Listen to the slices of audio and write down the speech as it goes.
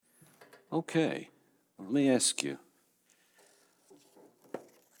Okay, let me ask you,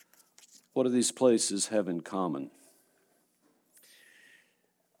 what do these places have in common?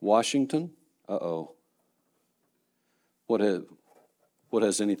 Washington? Uh-oh. What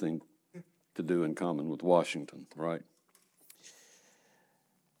has anything to do in common with Washington, right?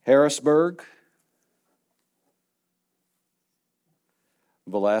 Harrisburg?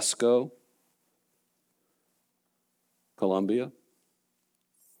 Velasco? Columbia?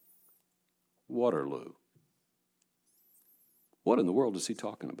 Waterloo? What in the world is he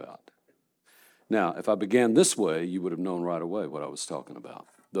talking about? Now, if I began this way, you would have known right away what I was talking about.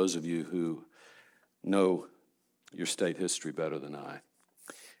 Those of you who know your state history better than I.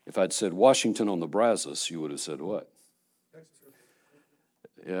 If I'd said Washington on the Brazos, you would have said what?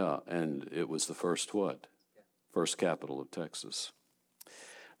 Yeah, and it was the first what? First capital of Texas.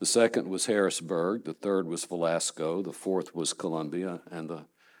 The second was Harrisburg, the third was Velasco, the fourth was Columbia, and the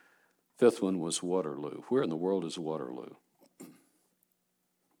fifth one was Waterloo. Where in the world is Waterloo?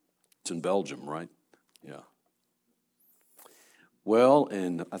 It's in Belgium, right? Yeah. Well,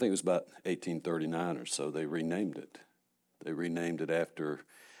 and I think it was about 1839 or so, they renamed it. They renamed it after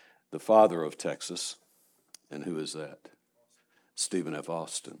the father of Texas. And who is that? Stephen F.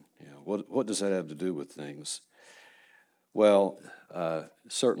 Austin. Yeah. What does that have to do with things? Well,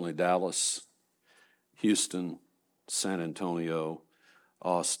 certainly Dallas, Houston, San Antonio,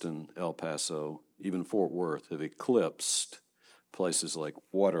 Austin, El Paso, even Fort Worth have eclipsed places like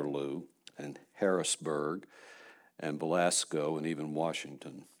Waterloo and Harrisburg and Velasco and even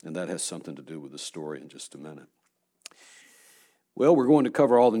Washington. And that has something to do with the story in just a minute. Well, we're going to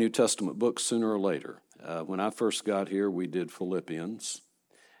cover all the New Testament books sooner or later. When I first got here, we did Philippians,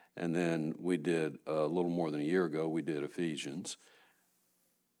 and then we did, a little more than a year ago, we did Ephesians.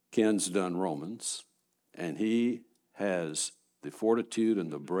 Ken's done Romans, and he has the fortitude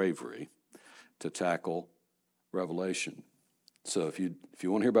and the bravery to tackle Revelation. So if you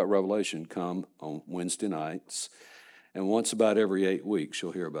want to hear about Revelation, come on Wednesday nights, and once about every 8 weeks,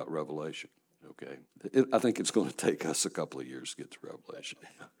 you'll hear about Revelation. Okay, I think it's going to take us a couple of years to get to Revelation,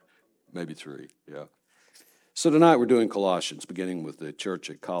 maybe 3, yeah. So tonight we're doing Colossians, beginning with the church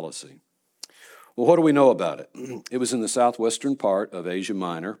at Colossae. Well, what do we know about it? It was in the southwestern part of Asia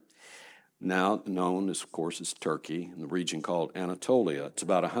Minor, now known, as, of course, as Turkey, in the region called Anatolia. It's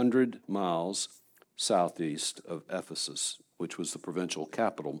about 100 miles southeast of Ephesus, which was the provincial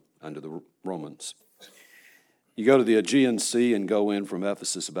capital under the Romans. You go to the Aegean Sea and go in from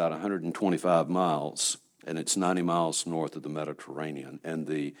Ephesus about 125 miles, and it's 90 miles north of the Mediterranean, and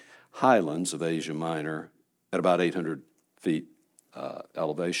the highlands of Asia Minor at about 800 feet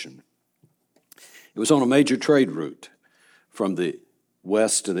elevation. It was on a major trade route from the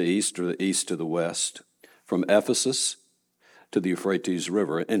west to the east or the east to the west, from Ephesus to the Euphrates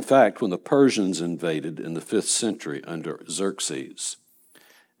River. In fact, when the Persians invaded in the 5th century under Xerxes,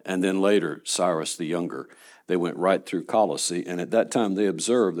 and then later Cyrus the Younger, they went right through Colossae, and at that time they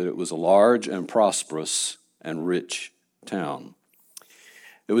observed that it was a large and prosperous and rich town.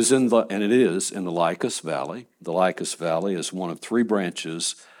 It was and it is in the Lycus Valley. The Lycus Valley is one of 3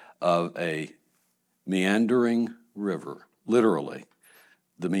 branches of a meandering river, literally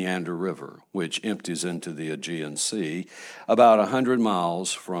the Meander River, which empties into the Aegean Sea. About 100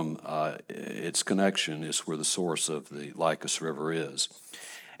 miles from its connection is where the source of the Lycus River is.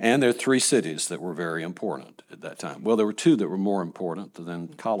 And there are 3 cities that were very important at that time. Well, there were 2 that were more important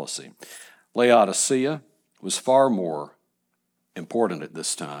than Colossae. Laodicea was far more important at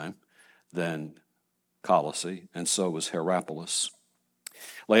this time than Colossae, and so was Hierapolis.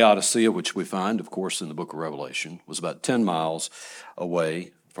 Laodicea, which we find, of course, in the book of Revelation, was about 10 miles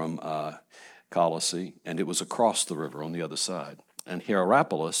away from Colossae, and it was across the river on the other side. And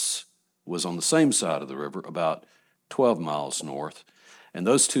Hierapolis was on the same side of the river, about 12 miles north. And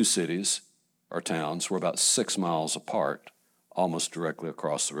those 2 cities, or towns, were about 6 miles apart, almost directly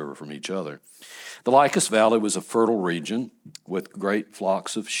across the river from each other. The Lycus Valley was a fertile region with great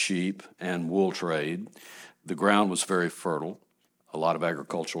flocks of sheep and wool trade. The ground was very fertile, a lot of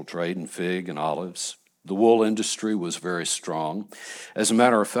agricultural trade in fig and olives. The wool industry was very strong. As a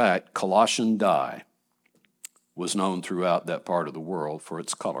matter of fact, Colossian dye was known throughout that part of the world for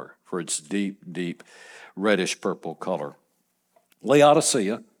its color, for its deep, deep reddish-purple color.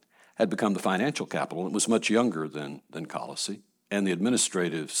 Laodicea had become the financial capital. It was much younger than Colossae, and the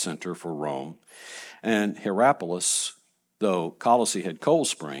administrative center for Rome. And Hierapolis, though Colossae had cold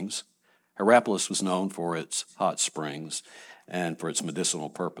springs, Hierapolis was known for its hot springs and for its medicinal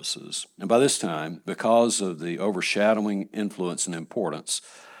purposes. And by this time, because of the overshadowing influence and importance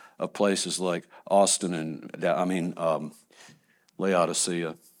of places like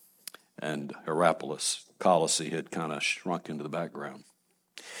Laodicea and Hierapolis. Colossae had kind of shrunk into the background.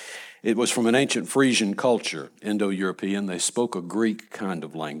 It was from an ancient Frisian culture, Indo-European. They spoke a Greek kind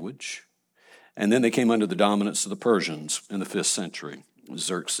of language. And then they came under the dominance of the Persians in the 5th century,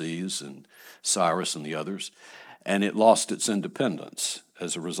 Xerxes and Cyrus and the others. And it lost its independence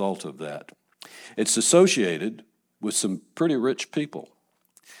as a result of that. It's associated with some pretty rich people.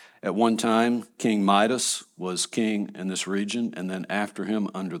 At one time, King Midas was king in this region, and then after him,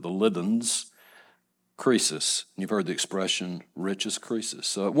 under the Lydians, Croesus. You've heard the expression, rich as Croesus.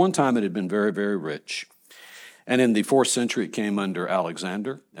 So at one time it had been very, very rich. And in the 4th century, it came under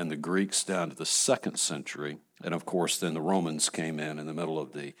Alexander and the Greeks down to the 2nd century. And of course, then the Romans came in the middle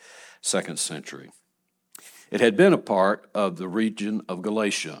of the 2nd century. It had been a part of the region of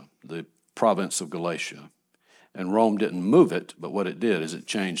Galatia, the province of Galatia. And Rome didn't move it, but what it did is it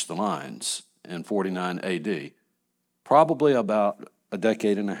changed the lines in 49 AD, probably about a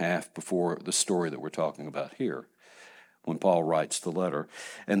decade and a half before the story that we're talking about here, when Paul writes the letter.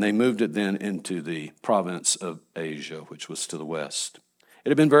 And they moved it then into the province of Asia, which was to the west. It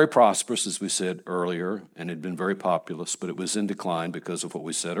had been very prosperous, as we said earlier, and it had been very populous, but it was in decline because of what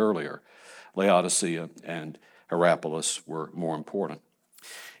we said earlier. Laodicea and Hierapolis were more important.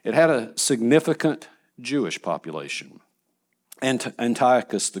 It had a significant Jewish population.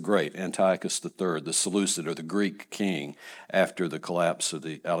 Antiochus the Great, Antiochus III, the Seleucid or the Greek king after the collapse of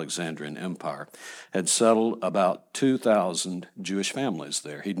the Alexandrian Empire, had settled about 2,000 Jewish families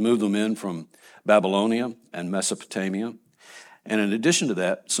there. He'd moved them in from Babylonia and Mesopotamia. And in addition to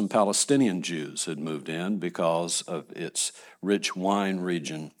that, some Palestinian Jews had moved in because of its rich wine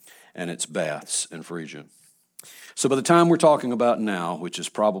region and its baths in Phrygia. So by the time we're talking about now, which is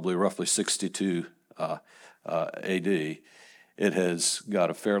probably roughly 62 AD, it has got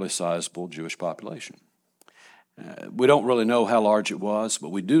a fairly sizable Jewish population. We don't really know how large it was, but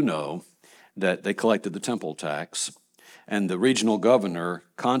we do know that they collected the temple tax, and the regional governor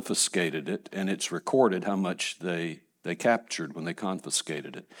confiscated it, and it's recorded how much they captured when they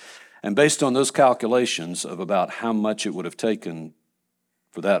confiscated it. And based on those calculations of about how much it would have taken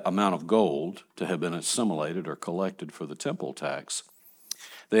for that amount of gold to have been assimilated or collected for the temple tax,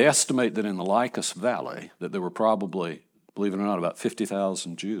 they estimate that in the Lycus Valley that there were probably, believe it or not, about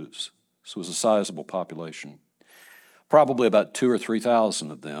 50,000 Jews. So it was a sizable population. Probably about 2,000 or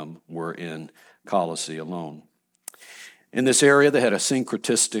 3,000 of them were in Colossae alone. In this area, they had a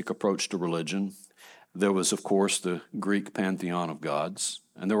syncretistic approach to religion. There was, of course, the Greek pantheon of gods,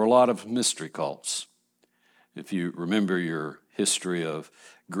 and there were a lot of mystery cults. If you remember your history of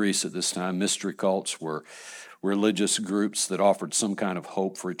Greece at this time, mystery cults were religious groups that offered some kind of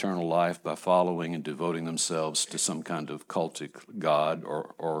hope for eternal life by following and devoting themselves to some kind of cultic god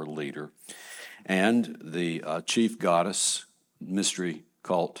or leader. And the chief goddess, mystery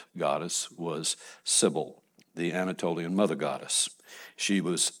cult goddess, was Sibyl, the Anatolian mother goddess. She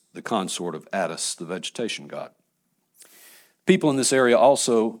was the consort of Attis, the vegetation god. People in this area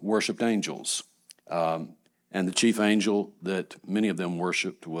also worshipped angels. And the chief angel that many of them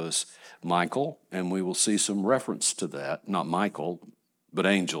worshipped was Michael, and we will see some reference to that, not Michael, but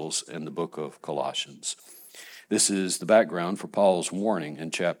angels in the book of Colossians. This is the background for Paul's warning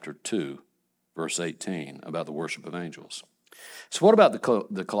in chapter 2, verse 18, about the worship of angels. So what about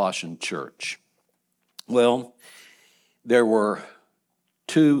the Colossian church? Well, there were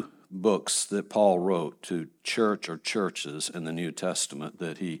 2 books that Paul wrote to church or churches in the New Testament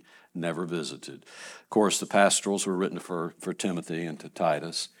that he never visited. Of course, the pastorals were written for Timothy and to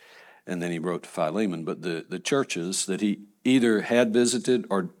Titus, and then he wrote to Philemon. But the churches that he either had visited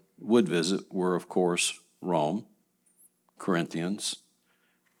or would visit were, of course, Rome, Corinthians,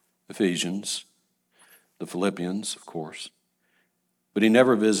 Ephesians, the Philippians, of course. But he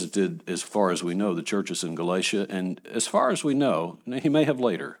never visited, as far as we know, the churches in Galatia, and as far as we know, he may have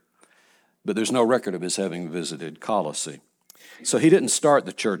later, but there's no record of his having visited Colossae. So he didn't start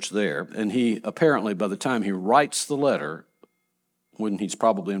the church there, and he apparently, by the time he writes the letter, when he's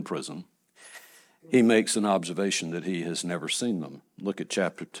probably in prison, he makes an observation that he has never seen them. Look at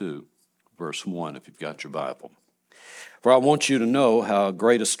chapter 2, verse 1, if you've got your Bible. For I want you to know how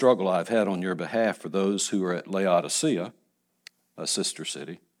great a struggle I've had on your behalf for those who are at Laodicea, a sister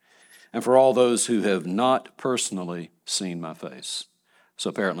city, and for all those who have not personally seen my face. So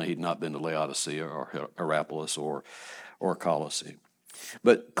apparently he'd not been to Laodicea or Hierapolis or Colossae.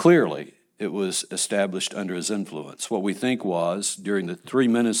 But clearly it was established under his influence. What we think was during the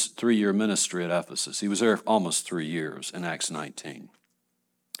 3-year ministry at Ephesus. He was there almost 3 years in Acts 19.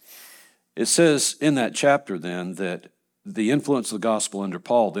 It says in that chapter then that the influence of the gospel under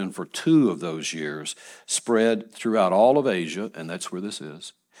Paul then for 2 of those years spread throughout all of Asia, and that's where this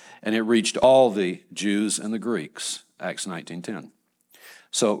is, and it reached all the Jews and the Greeks, Acts 19:10.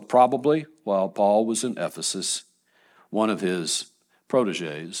 So probably while Paul was in Ephesus, one of his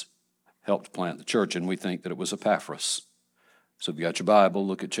protégés helped plant the church, and we think that it was Epaphras. So if you got your Bible,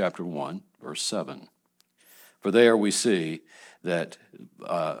 look at chapter 1, verse 7. For there we see that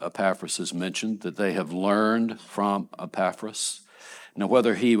Epaphras is mentioned, that they have learned from Epaphras. Now,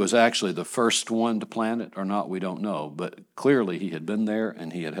 whether he was actually the first one to plant it or not, we don't know, but clearly he had been there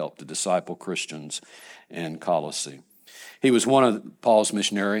and he had helped to disciple Christians in Colossae. He was one of Paul's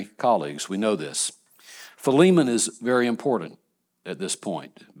missionary colleagues. We know this. Philemon is very important at this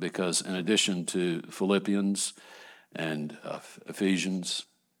point because in addition to Philippians and Ephesians,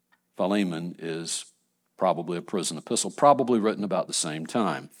 Philemon is probably a prison epistle, probably written about the same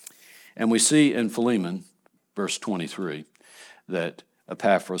time. And we see in Philemon, verse 23, that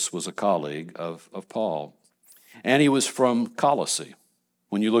Epaphras was a colleague of Paul. And he was from Colossae.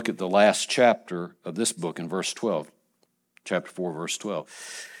 When you look at the last chapter of this book in verse 12, chapter 4, verse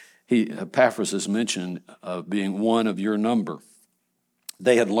 12, Epaphras is mentioned being one of your number.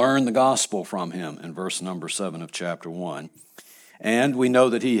 They had learned the gospel from him in verse number 7 of chapter 1. And we know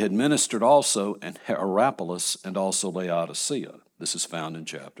that he had ministered also in Hierapolis and also Laodicea. This is found in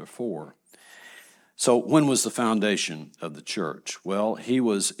chapter 4. So when was the foundation of the church? Well, he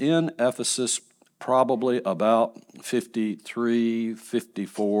was in Ephesus probably about 53,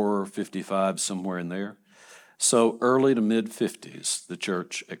 54, 55, somewhere in there. So early to mid-50s, the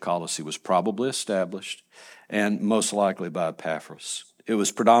church at Colossae was probably established, and most likely by Epaphras. It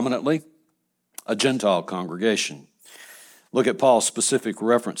was predominantly a Gentile congregation. Look at Paul's specific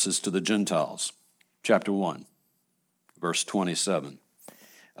references to the Gentiles. Chapter 1, verse 27.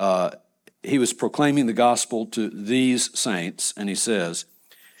 He was proclaiming the gospel to these saints, and he says,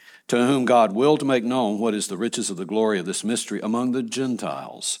 to whom God willed to make known what is the riches of the glory of this mystery among the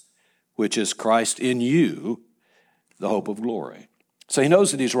Gentiles, which is Christ in you, the hope of glory. So he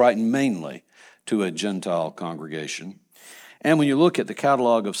knows that he's writing mainly to a Gentile congregation. And when you look at the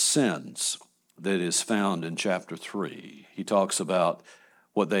catalog of sins that is found in chapter 3, he talks about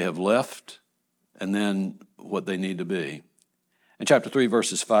what they have left and then what they need to be. In chapter 3,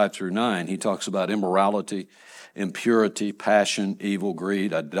 verses 5 through 9, he talks about immorality, impurity, passion, evil,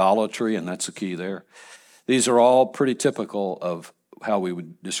 greed, idolatry, and that's the key there. These are all pretty typical of how we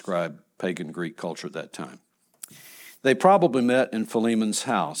would describe pagan Greek culture at that time. They probably met in Philemon's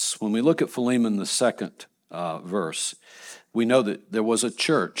house. When we look at Philemon, the second verse, we know that there was a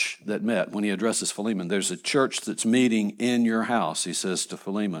church that met. When he addresses Philemon, there's a church that's meeting in your house, he says to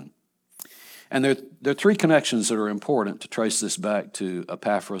Philemon. And there are three connections that are important to trace this back to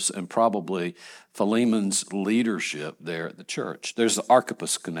Epaphras and probably Philemon's leadership there at the church. There's the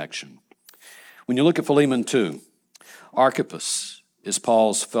Archippus connection. When you look at Philemon 2, Archippus is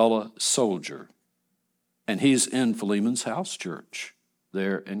Paul's fellow soldier, and he's in Philemon's house church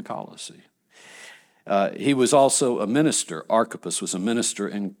there in Colossae. He was also a minister. Archippus was a minister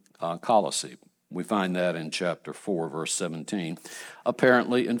in Colossae. We find that in chapter 4, verse 17,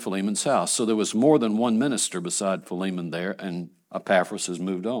 apparently in Philemon's house. So there was more than one minister beside Philemon there, and Epaphras has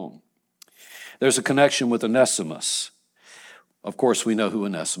moved on. There's a connection with Onesimus. Of course, we know who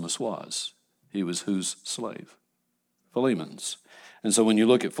Onesimus was. He was whose slave? Philemon's. And so when you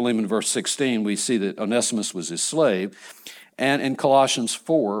look at Philemon verse 16, we see that Onesimus was his slave. And in Colossians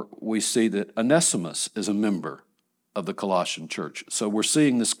 4, we see that Onesimus is a member of the Colossian church. So we're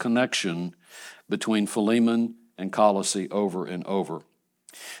seeing this connection between Philemon and Colossae over and over.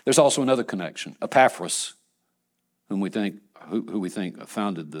 There's also another connection, Epaphras, who we think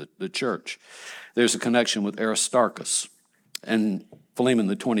founded the church. There's a connection with Aristarchus. And Philemon,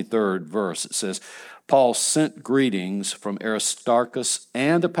 the 23rd verse, it says, Paul sent greetings from Aristarchus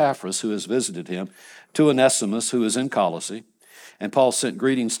and Epaphras, who has visited him, to Onesimus, who is in Colossae. And Paul sent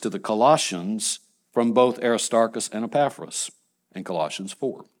greetings to the Colossians from both Aristarchus and Epaphras in Colossians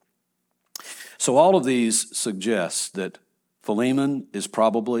 4. So all of these suggest that Philemon is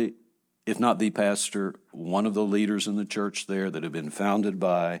probably, if not the pastor, one of the leaders in the church there that had been founded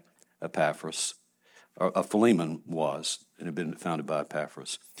by Epaphras. Philemon was, and had been founded by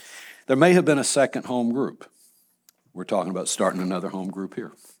Epaphras. There may have been a second home group. We're talking about starting another home group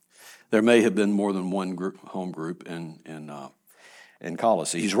here. There may have been more than one home group in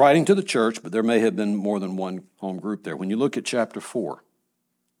Colossae. He's writing to the church, but there may have been more than one home group there. When you look at chapter 4,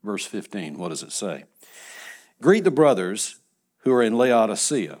 verse 15, what does it say? Greet the brothers who are in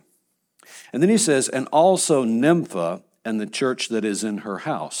Laodicea. And then he says, and also Nympha and the church that is in her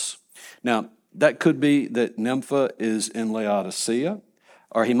house. Now, that could be that Nympha is in Laodicea,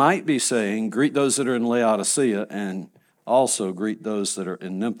 or he might be saying, greet those that are in Laodicea and Also greet those that are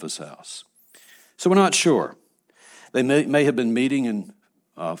in Nympha's house. So we're not sure. They may have been meeting in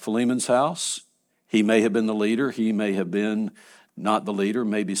Philemon's house. He may have been the leader. He may have been not the leader,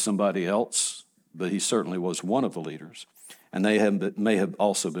 maybe somebody else, but he certainly was one of the leaders. And they may have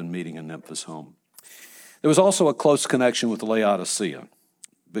also been meeting in Nympha's home. There was also a close connection with Laodicea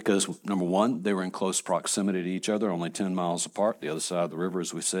because, number one, they were in close proximity to each other, only 10 miles apart, the other side of the river,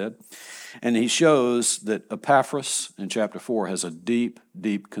 as we said. And he shows that Epaphras in chapter 4 has a deep,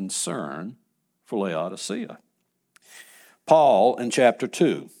 deep concern for Laodicea. Paul in chapter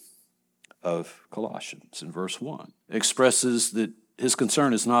 2 of Colossians in verse 1 expresses that his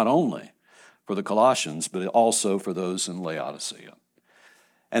concern is not only for the Colossians, but also for those in Laodicea.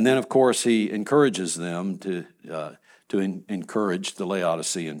 And then, of course, he encourages them to encourage the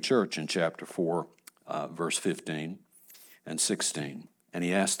Laodicean church in chapter 4, verse 15 and 16. And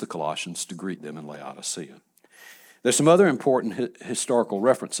he asked the Colossians to greet them in Laodicea. There's some other important historical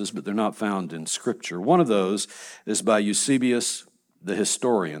references, but they're not found in Scripture. One of those is by Eusebius, the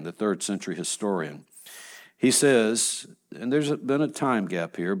historian, the 3rd century historian. He says, and there's been a time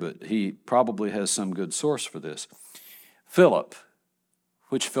gap here, but he probably has some good source for this. Philip,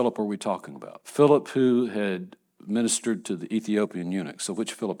 which Philip are we talking about? Philip who had ministered to the Ethiopian eunuch. So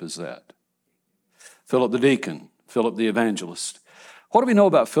which Philip is that? Philip the deacon, Philip the evangelist. What do we know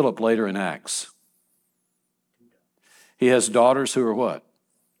about Philip later in Acts? He has daughters who are what?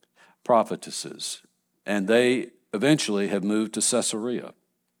 Prophetesses. And they eventually have moved to Caesarea.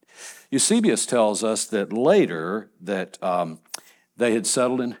 Eusebius tells us that later that they had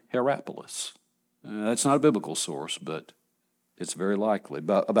settled in Hierapolis. That's not a biblical source, but it's very likely,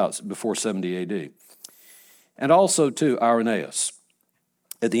 about before 70 A.D. And also, too, Irenaeus.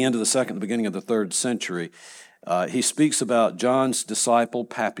 At the end of the 2nd, the beginning of the 3rd century, he speaks about John's disciple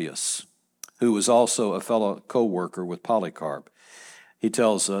Papias, who was also a fellow co-worker with Polycarp. He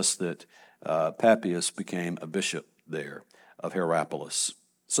tells us that Papias became a bishop there of Hierapolis.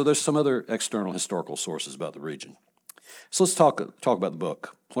 So there's some other external historical sources about the region. So let's talk about the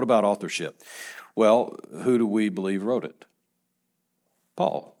book. What about authorship? Well, who do we believe wrote it?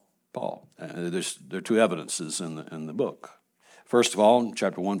 Paul. There are two evidences in the book. First of all, in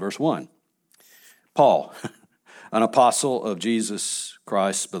chapter 1, verse 1, Paul, an apostle of Jesus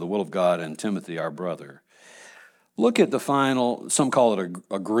Christ by the will of God, and Timothy, our brother. Look at the final, some call it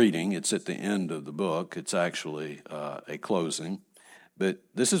a greeting. It's at the end of the book. It's actually a closing. But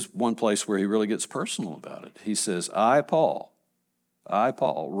this is one place where he really gets personal about it. He says, I, Paul,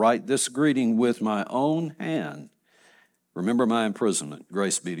 write this greeting with my own hand. Remember my imprisonment.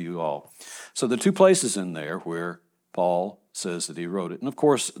 Grace be to you all. So the two places in there where Paul says that he wrote it. And of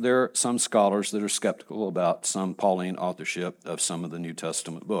course, there are some scholars that are skeptical about some Pauline authorship of some of the New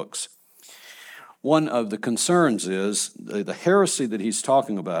Testament books. One of the concerns is the heresy that he's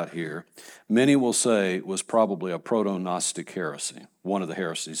talking about here, many will say was probably a proto-Gnostic heresy, one of the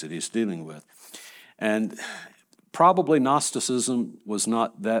heresies that he's dealing with. And probably Gnosticism was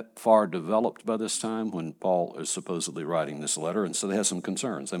not that far developed by this time when Paul is supposedly writing this letter, and so they have some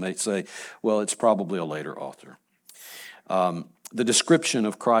concerns. They may say, well, it's probably a later author. The description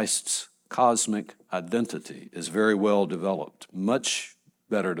of Christ's cosmic identity is very well developed, much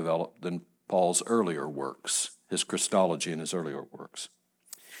better developed than Paul's earlier works, his Christology and his earlier works.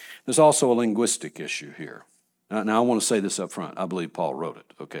 There's also a linguistic issue here. Now, I want to say this up front. I believe Paul wrote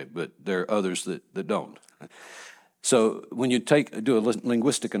it, okay, but there are others that don't. So when you do a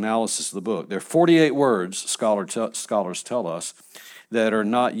linguistic analysis of the book, there are 48 words, scholars tell us, that are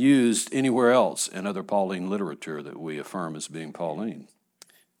not used anywhere else in other Pauline literature that we affirm as being Pauline.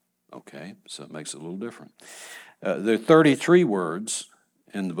 Okay, so it makes it a little different. There are 33 words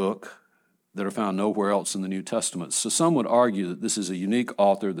in the book that are found nowhere else in the New Testament. So some would argue that this is a unique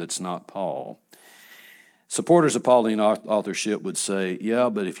author that's not Paul. Supporters of Pauline authorship would say, yeah,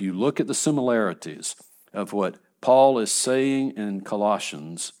 but if you look at the similarities of what Paul is saying in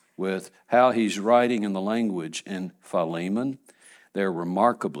Colossians with how he's writing in the language in Philemon, they're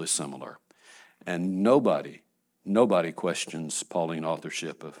remarkably similar. And nobody questions Pauline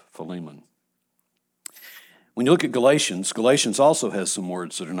authorship of Philemon. When you look at Galatians also has some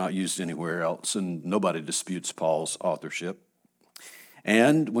words that are not used anywhere else, and nobody disputes Paul's authorship.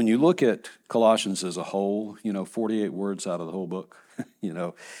 And when you look at Colossians as a whole, 48 words out of the whole book,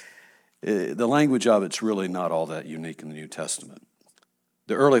 the language of it's really not all that unique in the New Testament.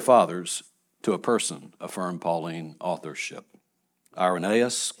 The early fathers, to a person, affirm Pauline authorship.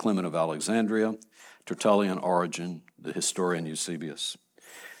 Irenaeus, Clement of Alexandria, Tertullian, Origen, the historian Eusebius.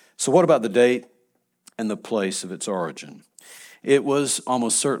 So what about the date and the place of its origin? It was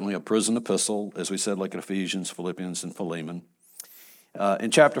almost certainly a prison epistle, as we said, like in Ephesians, Philippians, and Philemon.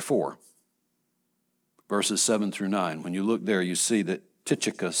 In chapter 4, verses 7 through 9, when you look there, you see that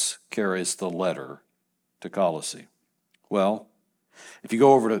Tychicus carries the letter to Colossae. Well, if you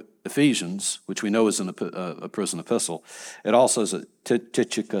go over to Ephesians, which we know is a prison epistle, it also says that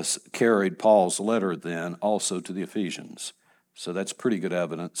Tychicus carried Paul's letter then also to the Ephesians. So that's pretty good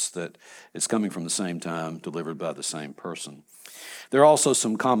evidence that it's coming from the same time, delivered by the same person. There are also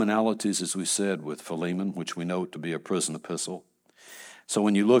some commonalities, as we said, with Philemon, which we know to be a prison epistle. So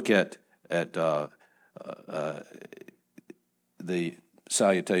when you look at the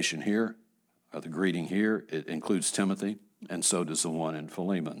salutation here, the greeting here, it includes Timothy, and so does the one in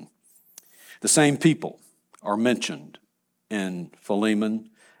Philemon. The same people are mentioned in Philemon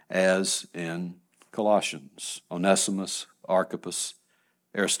as in Colossians. Onesimus, Archippus,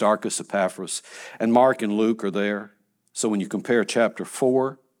 Aristarchus, Epaphras, and Mark and Luke are there. So when you compare chapter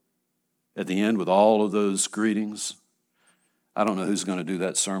 4 at the end with all of those greetings, I don't know who's going to do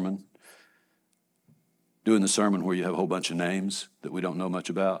that sermon. Doing the sermon where you have a whole bunch of names that we don't know much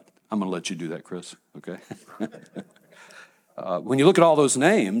about. I'm going to let you do that, Chris, okay? When you look at all those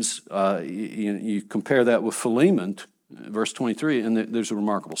names, you compare that with Philemon, verse 23, and there's a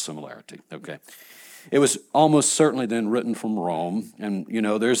remarkable similarity, okay? It was almost certainly then written from Rome, and,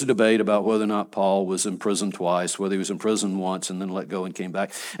 there's a debate about whether or not Paul was imprisoned twice, whether he was imprisoned once and then let go and came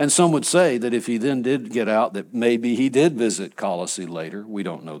back. And some would say that if he then did get out, that maybe he did visit Colossae later. We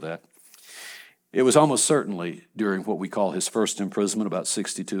don't know that. It was almost certainly during what we call his first imprisonment, about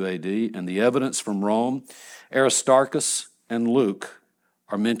 62 AD, and the evidence from Rome, Aristarchus and Luke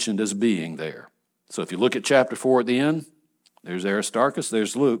are mentioned as being there. So if you look at chapter 4 at the end, there's Aristarchus,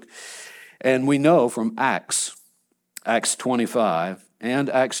 there's Luke, and we know from Acts 25 and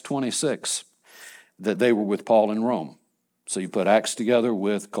Acts 26, that they were with Paul in Rome. So you put Acts together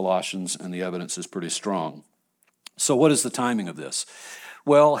with Colossians, and the evidence is pretty strong. So what is the timing of this?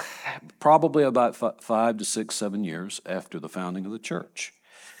 Well, probably about 5 to 6, 7 years after the founding of the church,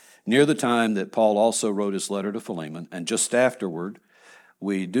 near the time that Paul also wrote his letter to Philemon, and just afterward,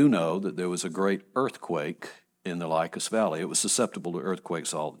 we do know that there was a great earthquake in the Lycus Valley. It was susceptible to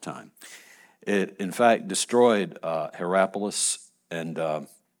earthquakes all the time. It, in fact, destroyed Hierapolis, and I'm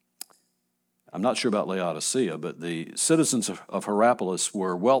not sure about Laodicea, but the citizens of Hierapolis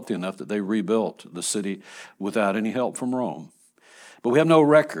were wealthy enough that they rebuilt the city without any help from Rome. But we have no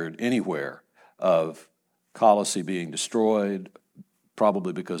record anywhere of Colossae being destroyed,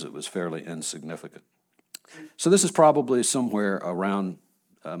 probably because it was fairly insignificant. So this is probably somewhere around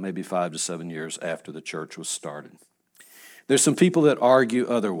maybe 5 to 7 years after the church was started. There's some people that argue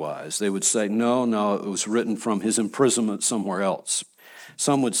otherwise. They would say, no, it was written from his imprisonment somewhere else.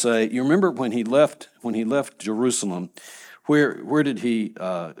 Some would say, you remember when he left Jerusalem, where did he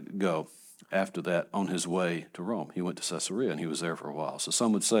go? After that, on his way to Rome, he went to Caesarea, and he was there for a while. So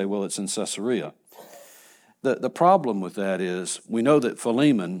some would say, well, it's in Caesarea. The problem with that is we know that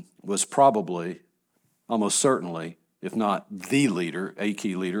Philemon was probably, almost certainly, if not the leader, a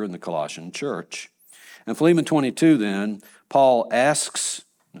key leader in the Colossian church. In Philemon 22, then, Paul asks,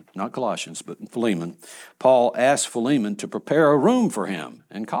 not Colossians, but in Philemon, Paul asks Philemon to prepare a room for him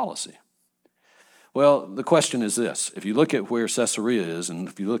in Colossae. Well, the question is this. If you look at where Caesarea is, and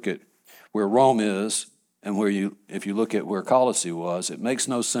if you look at where Rome is, and if you look at where Colossae was, it makes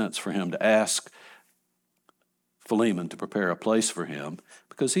no sense for him to ask Philemon to prepare a place for him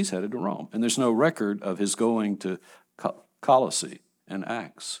because he's headed to Rome. And there's no record of his going to Colossae in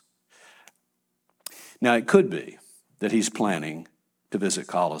Acts. Now, it could be that he's planning to visit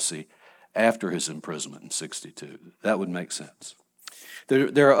Colossae after his imprisonment in 62. That would make sense.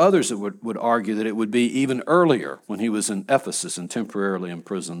 There are others that would argue that it would be even earlier when he was in Ephesus and temporarily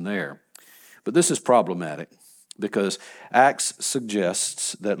imprisoned there. But this is problematic because Acts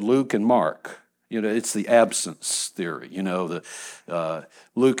suggests that Luke and Mark, it's the absence theory.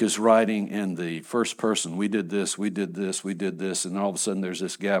 Luke is writing in the first person, we did this, and all of a sudden there's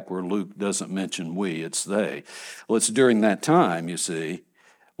this gap where Luke doesn't mention we, it's they. Well, it's during that time, you see,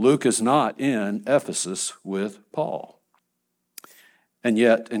 Luke is not in Ephesus with Paul. And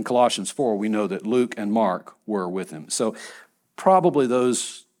yet, in Colossians 4, we know that Luke and Mark were with him. So probably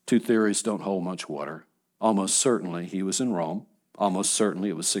those two theories don't hold much water. Almost certainly he was in Rome. Almost certainly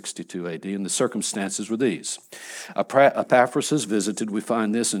it was 62 AD, and the circumstances were these. Epaphras has visited. We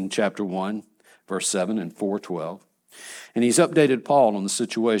find this in chapter 1, verse 7 and 4:12. And he's updated Paul on the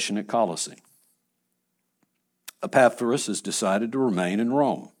situation at Colossae. Epaphras has decided to remain in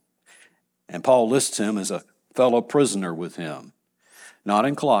Rome, and Paul lists him as a fellow prisoner with him. Not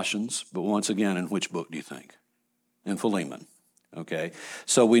in Colossians, but once again, in which book do you think? In Philemon. Okay,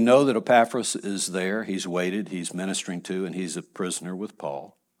 so we know that Epaphras is there. He's waited, he's ministering to, and he's a prisoner with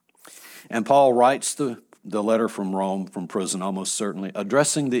Paul. And Paul writes the letter from Rome, from prison, almost certainly,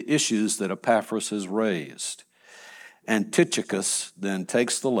 addressing the issues that Epaphras has raised. And Tychicus then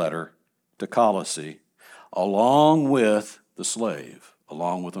takes the letter to Colossae, along with the slave,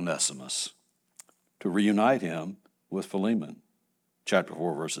 along with Onesimus, to reunite him with Philemon. Chapter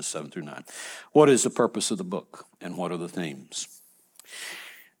 4, verses 7 through 9. What is the purpose of the book, and what are the themes?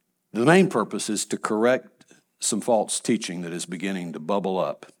 The main purpose is to correct some false teaching that is beginning to bubble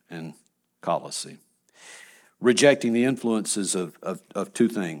up in Colossae, rejecting the influences of two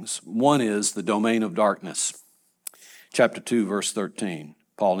things. One is the domain of darkness. Chapter 2, verse 13,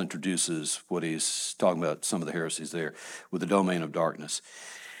 Paul introduces what he's talking about, some of the heresies there, with the domain of darkness.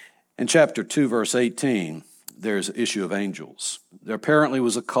 In chapter 2, verse 18, there's an issue of angels. There apparently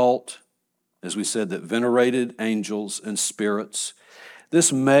was a cult, as we said, that venerated angels and spirits.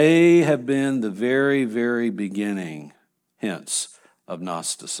 This may have been the very, very beginning, hence, of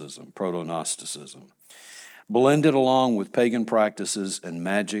Gnosticism, proto-Gnosticism, blended along with pagan practices and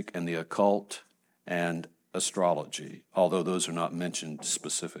magic and the occult and astrology, although those are not mentioned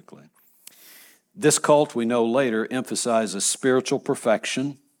specifically. This cult, we know later, emphasizes spiritual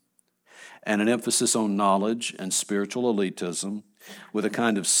perfection and an emphasis on knowledge and spiritual elitism with a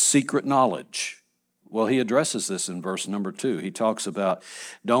kind of secret knowledge. Well, he addresses this in verse number 2. He talks about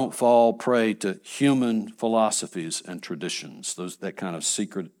don't fall prey to human philosophies and traditions, that kind of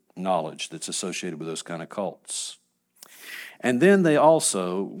secret knowledge that's associated with those kind of cults. And then they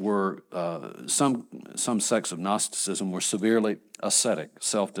also were, some sects of Gnosticism were severely ascetic,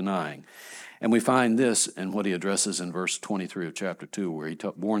 self-denying. And we find this in what he addresses in verse 23 of chapter 2, where he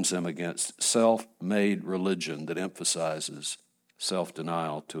warns them against self-made religion that emphasizes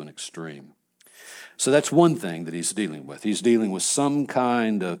self-denial to an extreme. So that's one thing that he's dealing with. He's dealing with some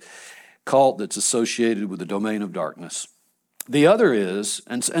kind of cult that's associated with the domain of darkness. The other is,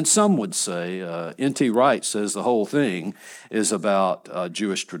 and some would say, N.T. Wright says the whole thing is about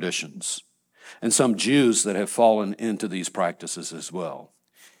Jewish traditions, and some Jews that have fallen into these practices as well.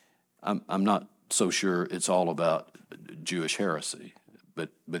 I'm not so sure it's all about Jewish heresy,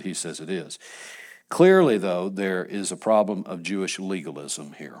 but he says it is. Clearly, though, there is a problem of Jewish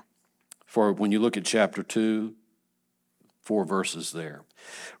legalism here. For when you look at chapter 2, 4 verses there,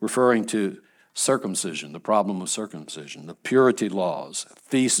 referring to circumcision, the problem of circumcision, the purity laws,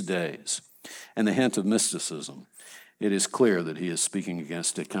 feast days, and the hint of mysticism, it is clear that he is speaking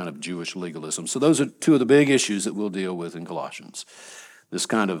against a kind of Jewish legalism. So those are two of the big issues that we'll deal with in Colossians. This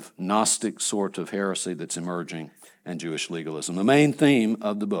kind of Gnostic sort of heresy that's emerging and Jewish legalism. The main theme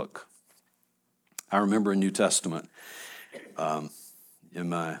of the book, I remember in New Testament, in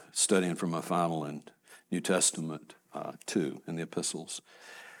my studying for my final in New Testament 2 in the epistles,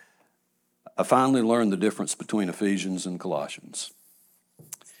 I finally learned the difference between Ephesians and Colossians.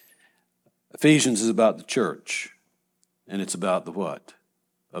 Ephesians is about the church, and it's about the what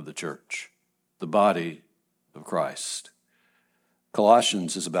of the church? The body of Christ.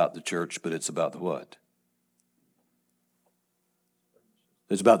 Colossians is about the church, but it's about the what?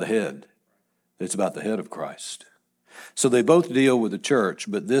 It's about the head. It's about the head of Christ. So they both deal with the church,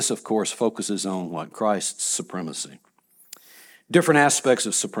 but this, of course, focuses on what? Christ's supremacy. Different aspects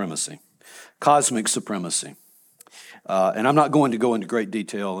of supremacy. Cosmic supremacy. And I'm not going to go into great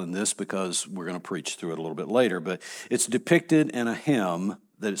detail in this because we're going to preach through it a little bit later, but it's depicted in a hymn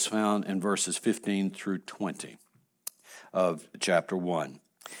that is found in verses 15 through 20 of chapter 1.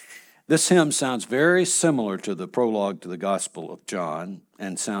 This hymn sounds very similar to the prologue to the Gospel of John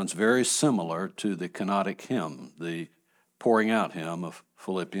and sounds very similar to the kenotic hymn, the pouring out hymn of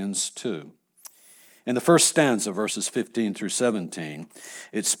Philippians 2. In the first stanza, verses 15 through 17,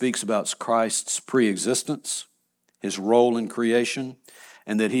 it speaks about Christ's pre-existence, his role in creation,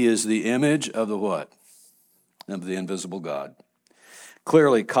 and that he is the image of the what? Of the invisible God.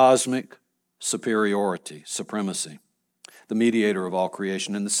 Clearly, cosmic superiority, supremacy, the mediator of all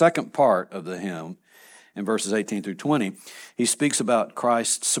creation. In the second part of the hymn, in verses 18 through 20, he speaks about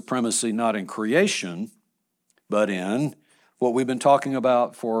Christ's supremacy not in creation, but in what we've been talking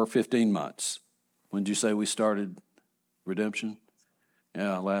about for 15 months. When did you say we started redemption?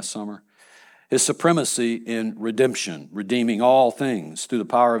 Yeah, last summer. His supremacy in redemption, redeeming all things through the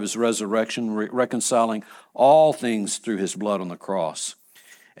power of his resurrection, reconciling all things through his blood on the cross.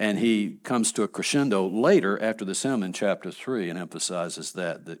 And he comes to a crescendo later after this hymn in chapter 3 and emphasizes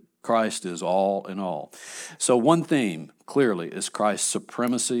that Christ is all in all. So one theme, clearly, is Christ's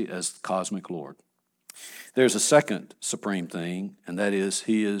supremacy as cosmic Lord. There's a second supreme thing, and that is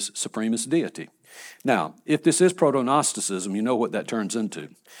he is supreme as deity. Now, if this is proto-Gnosticism, you know what that turns into.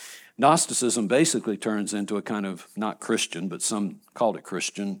 Gnosticism basically turns into a kind of, not Christian, but some called it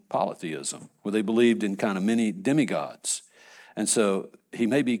Christian polytheism, where they believed in kind of many demigods. And so he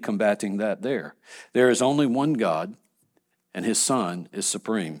may be combating that there. There is only one God, and his Son is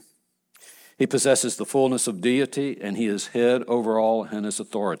supreme. He possesses the fullness of deity, and he is head over all and has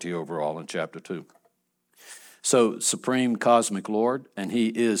authority over all in chapter 2. So, supreme cosmic Lord, and he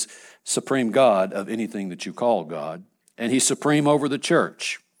is supreme God of anything that you call God, and he's supreme over the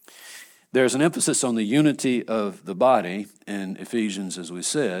church. There's an emphasis on the unity of the body in Ephesians, as we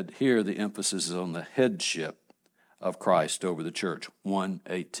said. Here, the emphasis is on the headship of Christ over the church,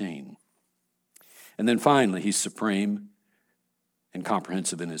 1:18. And then finally, he's supreme and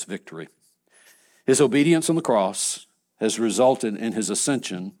comprehensive in his victory. His obedience on the cross has resulted in his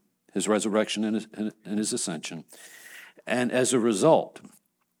ascension, his resurrection and his ascension. And as a result,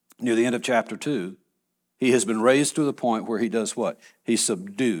 near the end of chapter 2, he has been raised to the point where he does what? He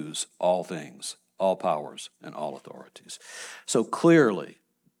subdues all things, all powers, and all authorities. So clearly,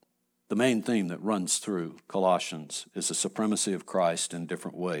 the main theme that runs through Colossians is the supremacy of Christ in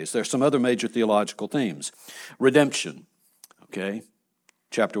different ways. There are some other major theological themes. Redemption, okay?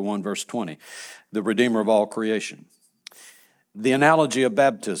 Chapter 1, verse 20. The Redeemer of all creation. The analogy of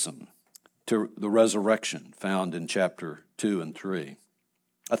baptism to the resurrection found in chapter 2 and 3.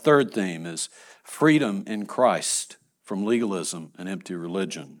 A third theme is freedom in Christ from legalism and empty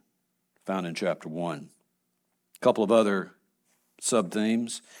religion, found in chapter 1. A couple of other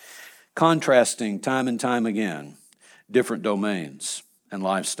sub-themes. Contrasting time and time again different domains and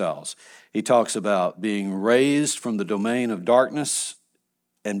lifestyles. He talks about being raised from the domain of darkness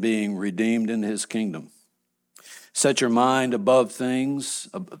and being redeemed in his kingdom. Set your mind above things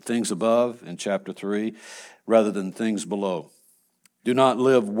above in chapter 3, rather than things below. Do not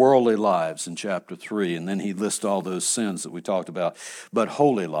live worldly lives in chapter 3, and then he lists all those sins that we talked about, but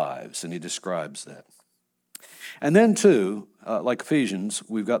holy lives, and he describes that. And then too, like Ephesians,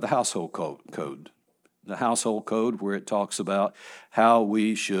 we've got the household code. The household code where it talks about how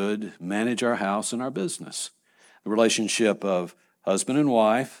we should manage our house and our business. The relationship of husband and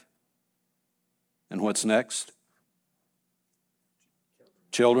wife, and what's next?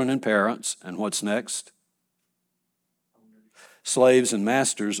 Children and parents, and what's next? Slaves and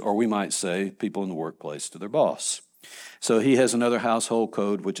masters, or we might say people in the workplace to their boss. So he has another household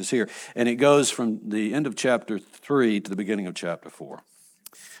code which is here. And it goes from the end of chapter 3 to the beginning of chapter 4.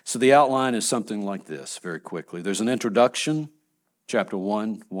 So the outline is something like this, very quickly. There's an introduction, chapter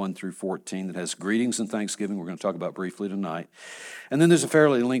 1, 1 through 14, that has greetings and thanksgiving we're going to talk about briefly tonight. And then there's a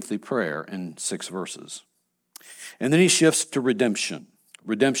fairly lengthy prayer in 6 verses. And then he shifts to redemption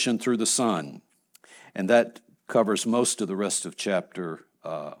through the Son. And that covers most of the rest of chapter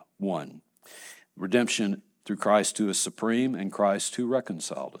 1. Redemption through Christ who is supreme and Christ who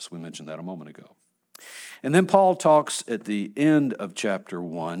reconciled us. We mentioned that a moment ago. And then Paul talks at the end of chapter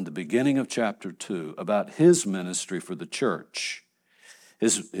 1, the beginning of chapter 2, about his ministry for the church,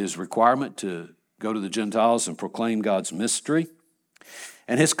 his requirement to go to the Gentiles and proclaim God's mystery,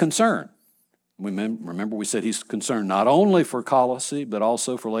 and his concern. Remember we said he's concerned not only for Colossae, but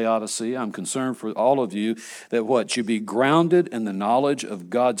also for Laodicea. I'm concerned for all of you that what? You be grounded in the knowledge of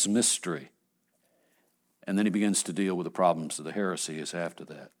God's mystery. And then he begins to deal with the problems of the heresies after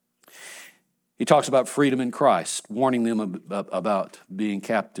that. He talks about freedom in Christ, warning them about being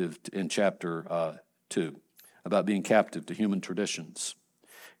captive in chapter 2, about being captive to human traditions.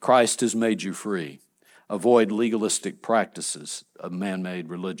 Christ has made you free. Avoid legalistic practices of man-made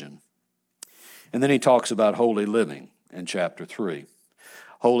religion. And then he talks about holy living in chapter 3.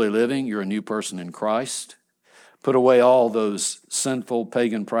 Holy living, you're a new person in Christ. Put away all those sinful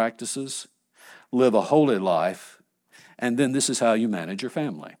pagan practices. Live a holy life. And then this is how you manage your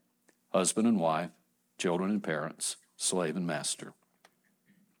family. Husband and wife, children and parents, slave and master.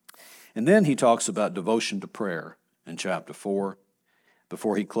 And then he talks about devotion to prayer in chapter 4,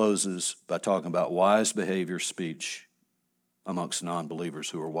 before he closes by talking about wise behavior speech amongst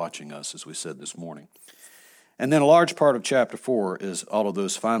non-believers who are watching us, as we said this morning. And then a large part of chapter 4 is all of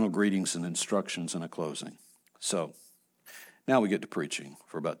those final greetings and instructions and a closing. So now we get to preaching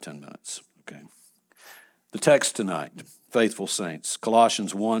for about 10 minutes. Okay. The text tonight, faithful saints,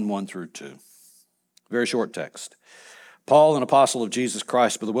 Colossians 1, 1 through 2. Very short text. Paul, an apostle of Jesus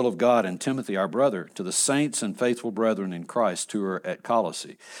Christ by the will of God, and Timothy, our brother, to the saints and faithful brethren in Christ who are at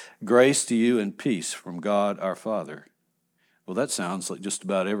Colossae, grace to you and peace from God our Father. Well, that sounds like just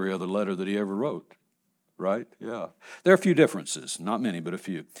about every other letter that he ever wrote, right? Yeah. There are a few differences, not many, but a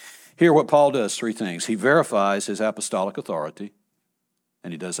few. Here, what Paul does, three things. He verifies his apostolic authority,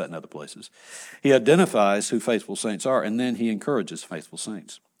 and he does that in other places. He identifies who faithful saints are, and then he encourages faithful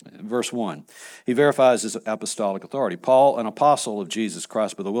saints. Verse 1, he verifies his apostolic authority. Paul, an apostle of Jesus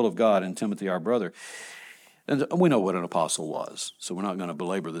Christ by the will of God, and Timothy, our brother. And we know what an apostle was, so we're not going to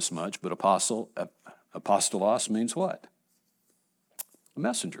belabor this much, but apostolos means what? A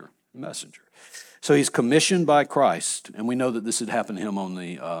messenger. So he's commissioned by Christ, and we know that this had happened to him on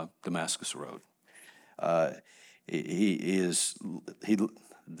the Damascus Road.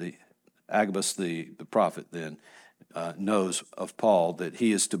 Agabus, the prophet, then knows of Paul that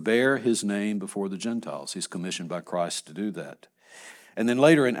he is to bear his name before the Gentiles. He's commissioned by Christ to do that. And then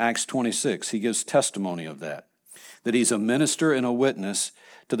later in Acts 26, he gives testimony of that he's a minister and a witness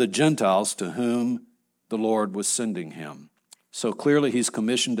to the Gentiles to whom the Lord was sending him. So clearly he's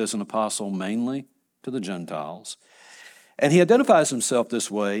commissioned as an apostle mainly to the Gentiles. And he identifies himself this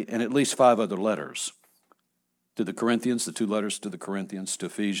way in at least 5 other letters. To the Corinthians, the 2 letters to the Corinthians, to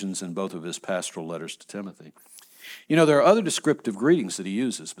Ephesians, and both of his pastoral letters to Timothy. You know, there are other descriptive greetings that he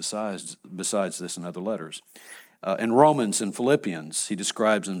uses besides this in other letters. In Romans and Philippians, he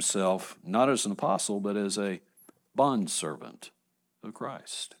describes himself not as an apostle, but as a bondservant of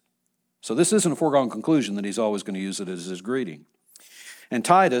Christ. So this isn't a foregone conclusion that he's always going to use it as his greeting. In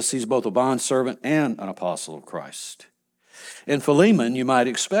Titus, he's both a bondservant and an apostle of Christ. In Philemon, you might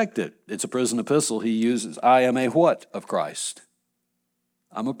expect it. It's a prison epistle. He uses, I am a what of Christ?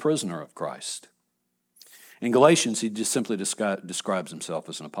 I'm a prisoner of Christ. In Galatians, he just simply describes himself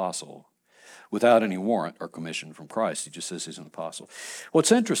as an apostle without any warrant or commission from Christ. He just says he's an apostle.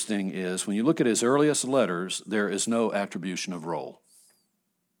 What's interesting is when you look at his earliest letters, there is no attribution of role.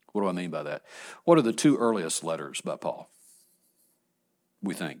 What do I mean by that? What are the 2 earliest letters by Paul?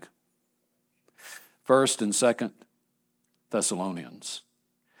 We think. 1st and 2nd Thessalonians.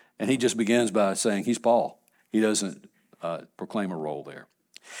 And he just begins by saying he's Paul. He doesn't proclaim a role there.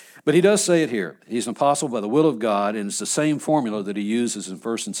 But he does say it here. He's an apostle by the will of God, and it's the same formula that he uses in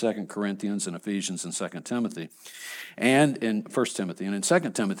 1st and 2nd Corinthians and Ephesians and 2nd Timothy. And in 1st Timothy. And in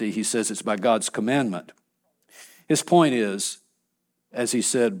 2nd Timothy, he says it's by God's commandment. His point is, as he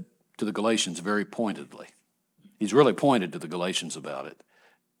said to the Galatians very pointedly, he's really pointed to the Galatians about it.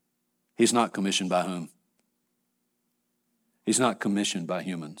 He's not commissioned by whom? He's not commissioned by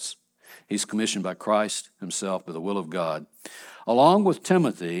humans. He's commissioned by Christ himself by the will of God, along with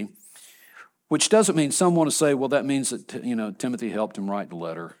Timothy, which doesn't mean some want to say, well, that means that Timothy helped him write the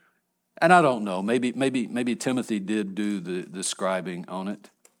letter. And I don't know. Maybe Timothy did do the scribing on it,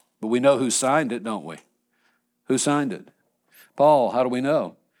 but we know who signed it, don't we? Who signed it? Paul. How do we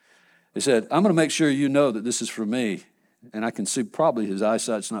know? He said, I'm going to make sure you know that this is for me. And I can see probably his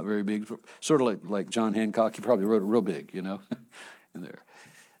eyesight's not very big, sort of like John Hancock. He probably wrote it real big, in there.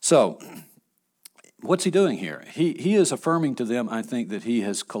 So what's he doing here? He is affirming to them, I think, that he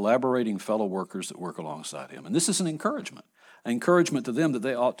has collaborating fellow workers that work alongside him. And this is an encouragement to them that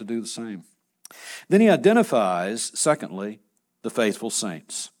they ought to do the same. Then he identifies, secondly, the faithful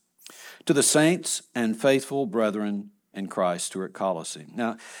saints. To the saints and faithful brethren in Christ who are at Colossae.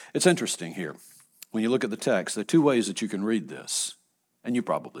 Now, it's interesting here. When you look at the text, there are 2 ways that you can read this, and you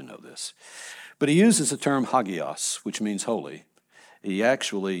probably know this. But he uses the term hagios, which means holy. He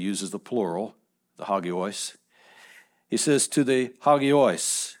actually uses the plural, the hagios. He says to the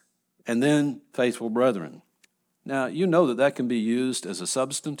hagios, and then faithful brethren. Now, you know that can be used as a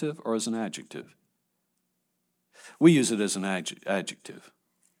substantive or as an adjective. We use it as an adjective,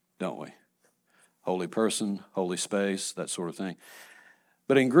 don't we? Holy person, holy space, that sort of thing.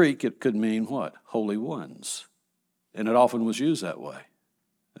 But in Greek, it could mean what? Holy ones. And it often was used that way.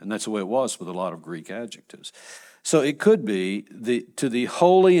 And that's the way it was with a lot of Greek adjectives. So it could be to the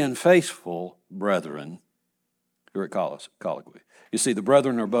holy and faithful brethren who are at Colloquy. You see, the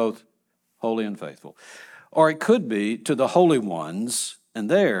brethren are both holy and faithful. Or it could be to the holy ones, and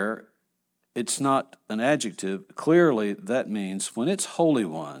there it's not an adjective. Clearly, that means when it's holy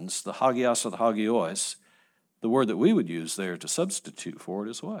ones, the hagios or the hagios, the word that we would use there to substitute for it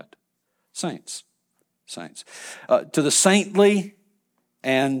is what? Saints. Saints. To the saintly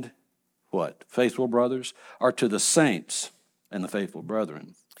and what? Faithful brothers? Or to the saints and the faithful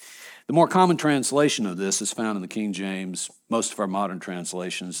brethren. The more common translation of this is found in the King James, most of our modern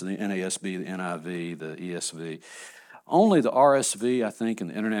translations, the NASB, the NIV, the ESV. Only the RSV, I think,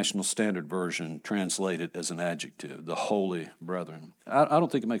 and the International Standard Version translate it as an adjective, the holy brethren. I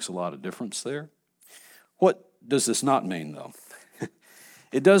don't think it makes a lot of difference there. What does this not mean, though?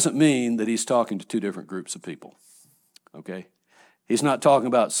 It doesn't mean that he's talking to 2 different groups of people, okay? He's not talking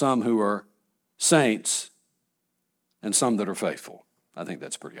about some who are saints and some that are faithful. I think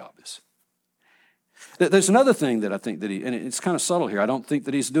that's pretty obvious. There's another thing that I think that and it's kind of subtle here. I don't think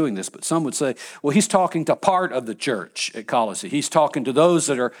that he's doing this, but some would say, well, he's talking to part of the church at Colossae. He's talking to those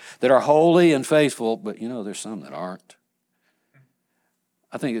that are holy and faithful, but there's some that aren't.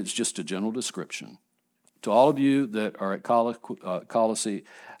 I think it's just a general description. To all of you that are at Colossae,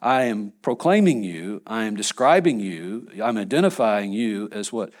 I am proclaiming you, I am describing you, I'm identifying you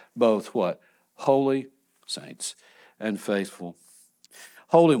as what? Both what? Holy saints and faithful.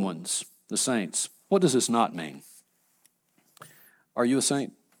 Holy ones, the saints. What does this not mean? Are you a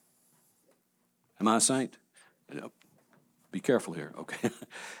saint? Am I a saint? Be careful here, okay?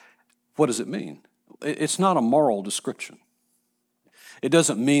 What does it mean? It's not a moral description. It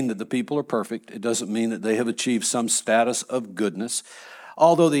doesn't mean that the people are perfect. It doesn't mean that they have achieved some status of goodness.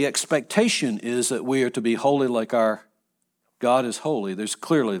 Although the expectation is that we are to be holy like our God is holy, there's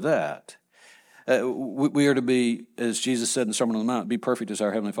clearly that. We are to be, as Jesus said in the Sermon on the Mount, be perfect as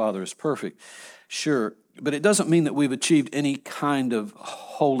our Heavenly Father is perfect. Sure, but it doesn't mean that we've achieved any kind of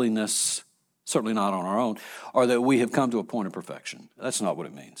holiness, certainly not on our own, or that we have come to a point of perfection. That's not what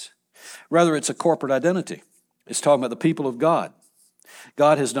it means. Rather, it's a corporate identity. It's talking about the people of God.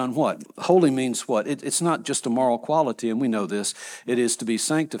 God has done what? Holy means what? It's not just a moral quality, and we know this. It is to be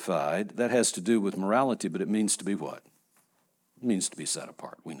sanctified. That has to do with morality, but it means to be what? It means to be set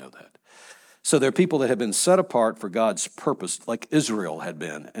apart. We know that. So there are people that have been set apart for God's purpose, like Israel had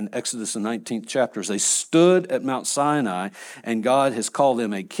been. In Exodus, the 19th chapter, they stood at Mount Sinai, and God has called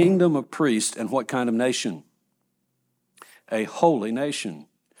them a kingdom of priests, and what kind of nation? A holy nation.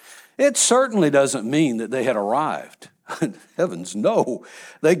 It certainly doesn't mean that they had arrived. Heavens, no.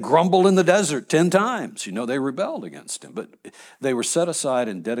 They grumbled in the desert 10 times. They rebelled against him. But they were set aside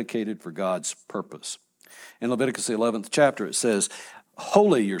and dedicated for God's purpose. In Leviticus, the 11th chapter, it says,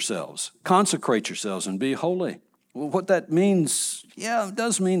 holy yourselves, consecrate yourselves, and be holy. Well, what that means, it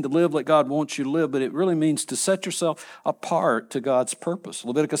does mean to live like God wants you to live, but it really means to set yourself apart to God's purpose.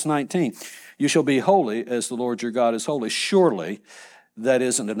 Leviticus 19, you shall be holy as the Lord your God is holy. Surely, that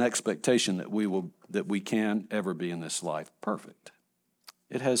isn't an expectation that we can ever be in this life perfect.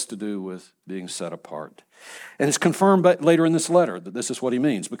 It has to do with being set apart. And it's confirmed later in this letter that this is what he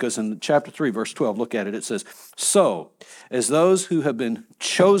means, because in chapter 3, verse 12, look at it, it says, so, as those who have been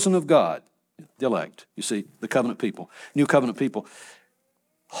chosen of God, the elect, you see, the covenant people, new covenant people,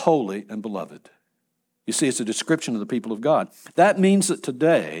 holy and beloved. You see, it's a description of the people of God. That means that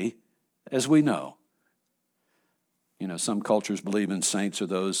today, as we know, some cultures believe in saints are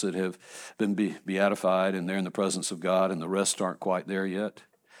those that have been beatified and they're in the presence of God and the rest aren't quite there yet.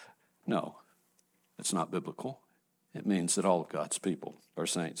 No, it's not biblical. It means that all of God's people are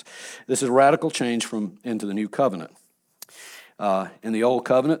saints. This is a radical change into the new covenant. In the old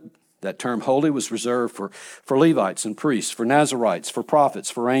covenant, that term holy was reserved for Levites and priests, for Nazarites, for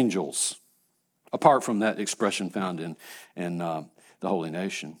prophets, for angels, apart from that expression found in the holy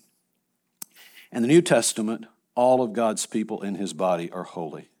nation. In the New Testament, all of God's people in his body are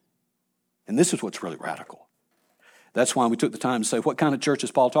holy. And this is what's really radical. That's why we took the time to say, what kind of church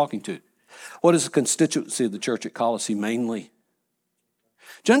is Paul talking to? What is the constituency of the church at Colossae mainly?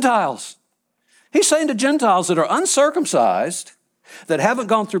 Gentiles. He's saying to Gentiles that are uncircumcised, that haven't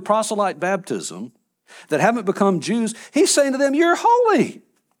gone through proselyte baptism, that haven't become Jews, he's saying to them, you're holy.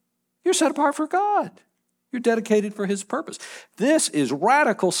 You're set apart for God. You're dedicated for his purpose. This is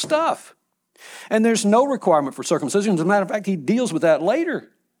radical stuff. And there's no requirement for circumcision. As a matter of fact, he deals with that later.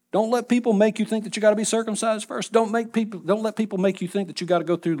 Don't let people make you think that you got to be circumcised first. Don't let people make you think that you got to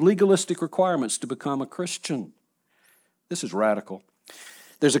go through legalistic requirements to become a Christian. This is radical.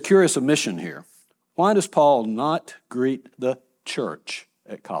 There's a curious omission here. Why does Paul not greet the church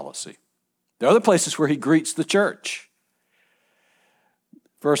at Colossae? There are other places where he greets the church.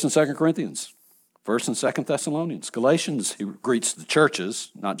 1st and 2nd Corinthians, 1st and 2nd Thessalonians, Galatians, he greets the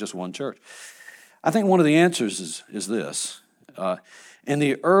churches, not just one church. I think one of the answers is this. In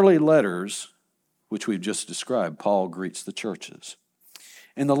the early letters, which we've just described, Paul greets the churches.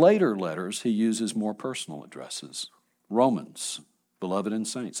 In the later letters, he uses more personal addresses. Romans, beloved and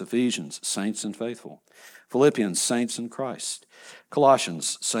saints. Ephesians, saints and faithful. Philippians, saints in Christ.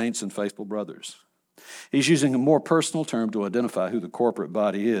 Colossians, saints and faithful brothers. He's using a more personal term to identify who the corporate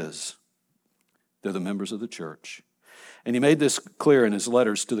body is. They're the members of the church. And he made this clear in his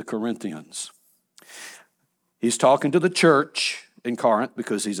letters to the Corinthians. He's talking to the church in Corinth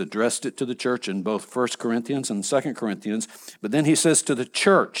because he's addressed it to the church in both 1 Corinthians and 2 Corinthians. But then he says to the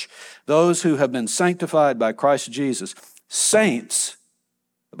church, those who have been sanctified by Christ Jesus, saints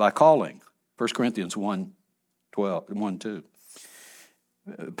by calling. 1 Corinthians 1:2.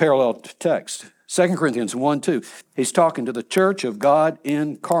 Parallel text, 2 Corinthians 1:2, he's talking to the church of God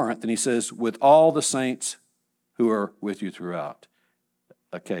in Corinth, and he says, with all the saints who are with you throughout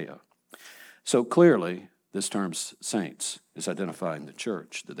Achaia. So clearly, this term saints is identifying the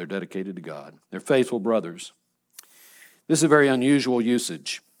church, that they're dedicated to God. They're faithful brothers. This is a very unusual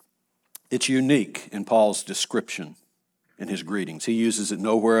usage. It's unique in Paul's description in his greetings. He uses it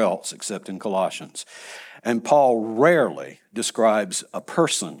nowhere else except in Colossians. And Paul rarely describes a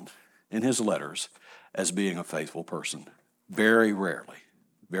person in his letters as being a faithful person. Very rarely.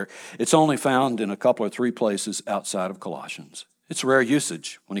 It's only found in a couple or three places outside of Colossians. It's rare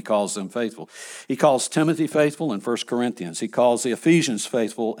usage when he calls them faithful. He calls Timothy faithful in 1 Corinthians. He calls the Ephesians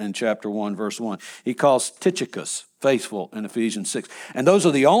faithful in chapter 1, verse 1. He calls Tychicus faithful in Ephesians 6. And those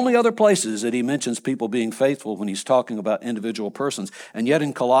are the only other places that he mentions people being faithful when he's talking about individual persons. And yet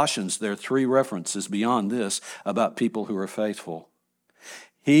in Colossians, there are three references beyond this about people who are faithful.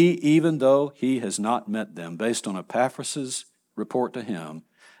 He, even though he has not met them, based on Epaphras' report to him,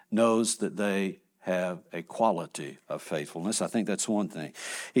 knows that they have a quality of faithfulness. I think that's one thing.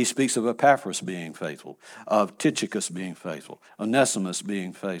 He speaks of Epaphras being faithful, of Tychicus being faithful, Onesimus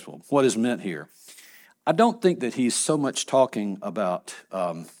being faithful. What is meant here? I don't think that he's so much talking about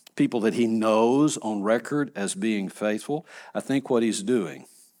people that he knows on record as being faithful. I think what he's doing,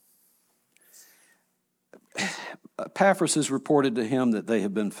 Epaphras has reported to him that they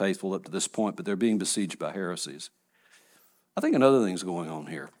have been faithful up to this point, but they're being besieged by heresies. I think another thing's going on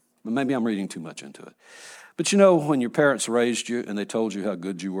here. Maybe I'm reading too much into it. But you know, when your parents raised you and they told you how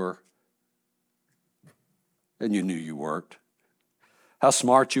good you were, and you knew you worked, how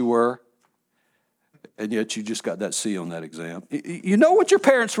smart you were, and yet you just got that C on that exam. You know what your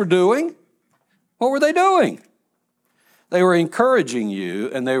parents were doing? What were they doing? They were encouraging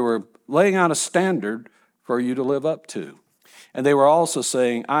you, and they were laying out a standard for you to live up to. And they were also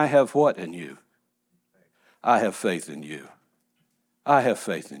saying, I have what in you? I have faith in you. I have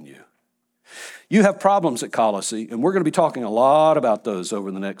faith in you. You have problems at Colossae, and we're going to be talking a lot about those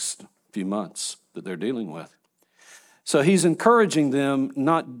over the next few months that they're dealing with. So he's encouraging them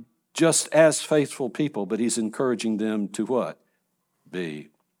not just as faithful people, but he's encouraging them to what? Be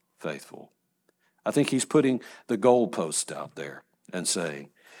faithful. I think he's putting the goalpost out there and saying,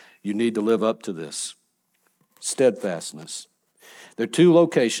 you need to live up to this. Steadfastness. There are two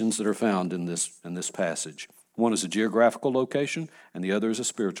locations that are found in this passage. One is a geographical location, and the other is a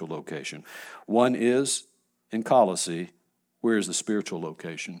spiritual location. One is in Colossae. Where is the spiritual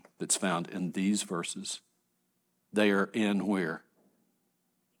location that's found in these verses? They are in where?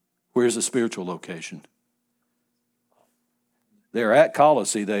 Where's the spiritual location? They're at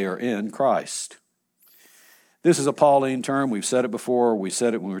Colossae. They are in Christ. This is a Pauline term. We've said it before. We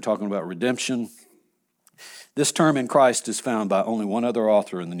said it when we were talking about redemption. This term in Christ is found by only one other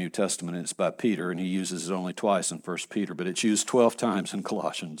author in the New Testament, and it's by Peter, and he uses it only twice in 1 Peter, but it's used 12 times in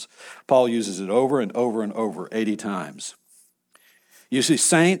Colossians. Paul uses it over and over and over, 80 times. You see,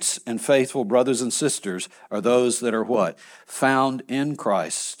 saints and faithful brothers and sisters are those that are what? Found in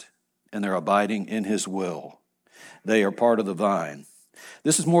Christ, and they're abiding in his will. They are part of the vine.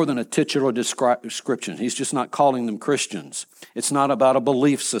 This is more than a titular description. He's just not calling them Christians. It's not about a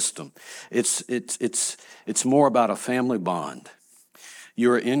belief system. It's more about a family bond.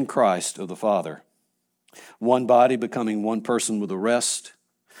 You are in Christ of the Father. One body becoming one person with the rest.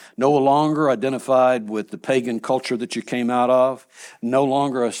 No longer identified with the pagan culture that you came out of. No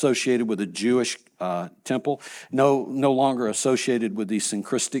longer associated with a Jewish temple. No longer associated with these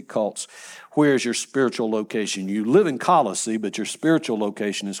syncretic cults. Where is your spiritual location? You live in Colossae, but your spiritual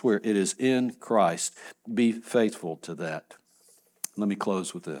location is where? It is in Christ. Be faithful to that. Let me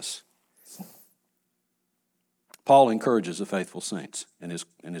close with this. Paul encourages the faithful saints in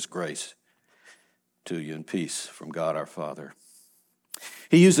his grace to you in peace from God our Father.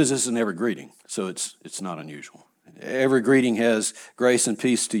 He uses this in every greeting, so it's not unusual. Every greeting has grace and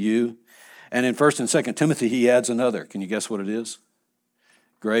peace to you. And in 1 and 2 Timothy, he adds another. Can you guess what it is?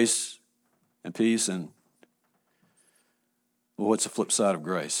 Grace and peace and, well, what's the flip side of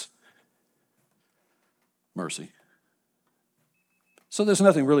grace? Mercy. So there's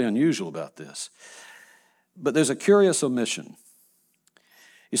nothing really unusual about this. But there's a curious omission.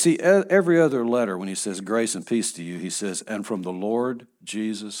 You see, every other letter, when he says grace and peace to you, he says, and from the Lord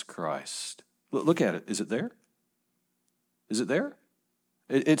Jesus Christ. Look at it. Is it there? Is it there?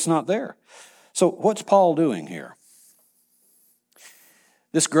 It's not there. So what's Paul doing here?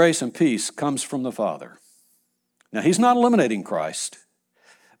 This grace and peace comes from the Father. Now, he's not eliminating Christ,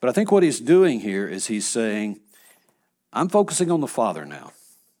 but I think what he's doing here is he's saying, I'm focusing on the Father now.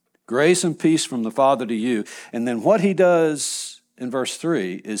 Grace and peace from the Father to you. And then what he does in verse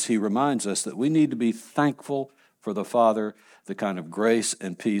 3 is he reminds us that we need to be thankful for the Father, the kind of grace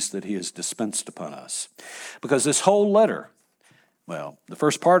and peace that he has dispensed upon us. Because this whole letter, well, the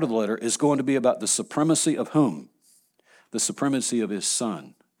first part of the letter is going to be about the supremacy of whom? The supremacy of his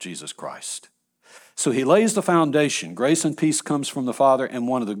Son, Jesus Christ. So he lays the foundation. Grace and peace comes from the Father, and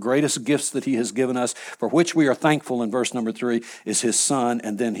one of the greatest gifts that he has given us, for which we are thankful in verse number 3, is his Son.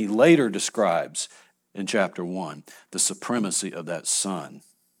 And then he later describes in chapter 1 the supremacy of that Son.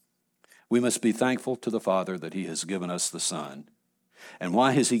 We must be thankful to the Father that he has given us the Son. And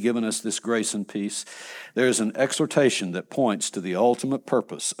why has he given us this grace and peace? There is an exhortation that points to the ultimate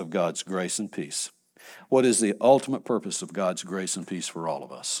purpose of God's grace and peace. What is the ultimate purpose of God's grace and peace for all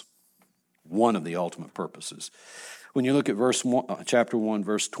of us? One of the ultimate purposes. When you look at chapter 1,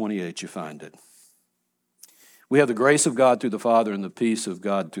 verse 28, you find it. We have the grace of God through the Father and the peace of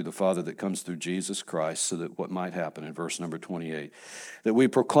God through the Father that comes through Jesus Christ, so that what might happen in verse number 28, that we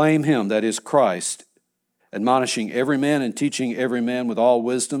proclaim him, that is Christ, admonishing every man and teaching every man with all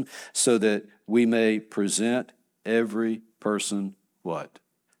wisdom, so that we may present every person, what?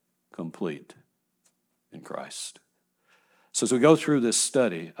 Complete in Christ. So as we go through this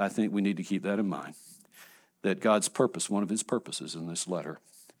study, I think we need to keep that in mind, that God's purpose, one of his purposes in this letter,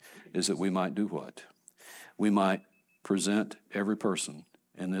 is that we might do what? We might present every person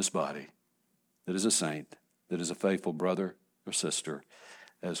in this body that is a saint, that is a faithful brother or sister,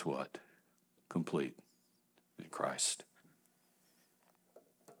 as what? Complete in Christ.